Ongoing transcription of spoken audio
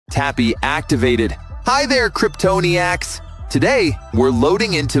Tappy activated. Hi there, Cryptoniacs! Today, we're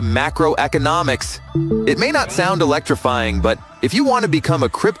loading into macroeconomics. It may not sound electrifying, but if you want to become a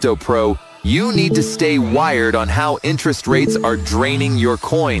crypto pro, you need to stay wired on how interest rates are draining your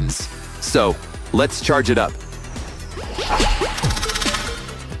coins. So, let's charge it up.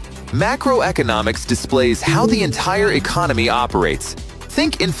 Macroeconomics displays how the entire economy operates.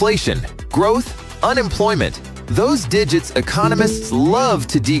 Think inflation, growth, unemployment. Those digits economists love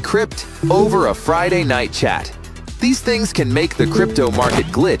to decrypt over a Friday night chat. These things can make the crypto market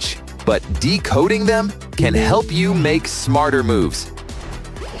glitch, but decoding them can help you make smarter moves.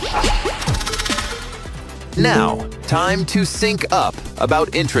 Now, time to sync up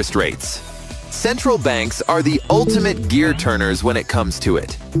about interest rates. Central banks are the ultimate gear turners when it comes to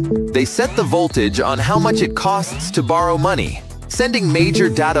it. They set the voltage on how much it costs to borrow money, sending major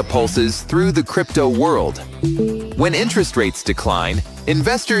data pulses through the crypto world. When interest rates decline,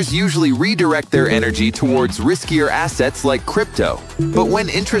 investors usually redirect their energy towards riskier assets like crypto. But when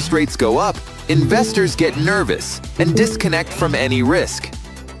interest rates go up, investors get nervous and disconnect from any risk.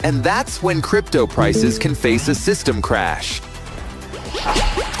 And that's when crypto prices can face a system crash.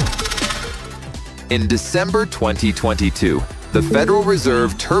 In December 2022, the Federal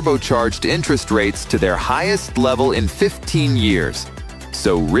Reserve turbocharged interest rates to their highest level in 15 years.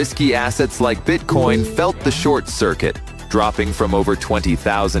 So risky assets like Bitcoin felt the short circuit, dropping from over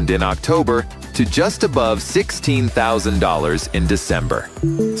 $20,000 in October to just above $16,000 in December.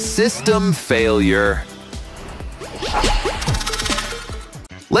 System failure.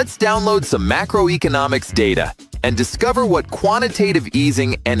 Let's download some macroeconomics data and discover what quantitative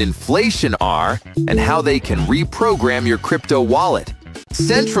easing and inflation are and how they can reprogram your crypto wallet.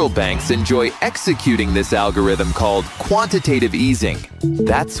 Central banks enjoy executing this algorithm called quantitative easing.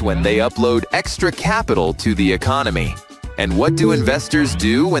 That's when they upload extra capital to the economy. And what do investors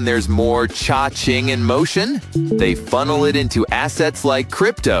do when there's more cha-ching in motion? They funnel it into assets like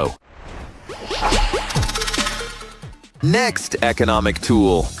crypto. Next economic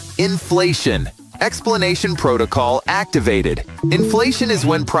tool, inflation. Explanation protocol activated. Inflation is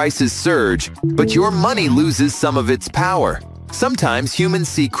when prices surge, but your money loses some of its power. Sometimes humans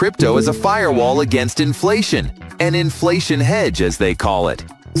see crypto as a firewall against inflation, an inflation hedge as they call it.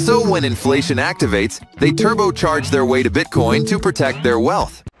 So when inflation activates, they turbocharge their way to Bitcoin to protect their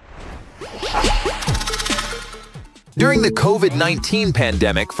wealth. During the COVID-19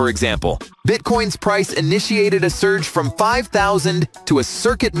 pandemic, for example, Bitcoin's price initiated a surge from $5,000 to a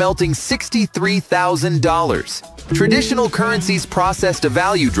circuit-melting $63,000. Traditional currencies processed a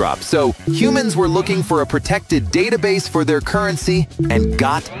value drop, so humans were looking for a protected database for their currency and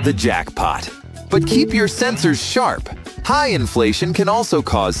got the jackpot. But keep your sensors sharp. High inflation can also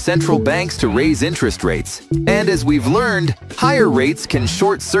cause central banks to raise interest rates. And as we've learned, higher rates can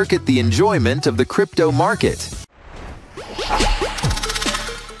short-circuit the enjoyment of the crypto market.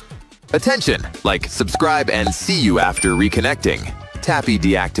 Attention, like, subscribe, and see you after reconnecting. Tappy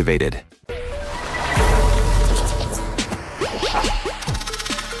deactivated.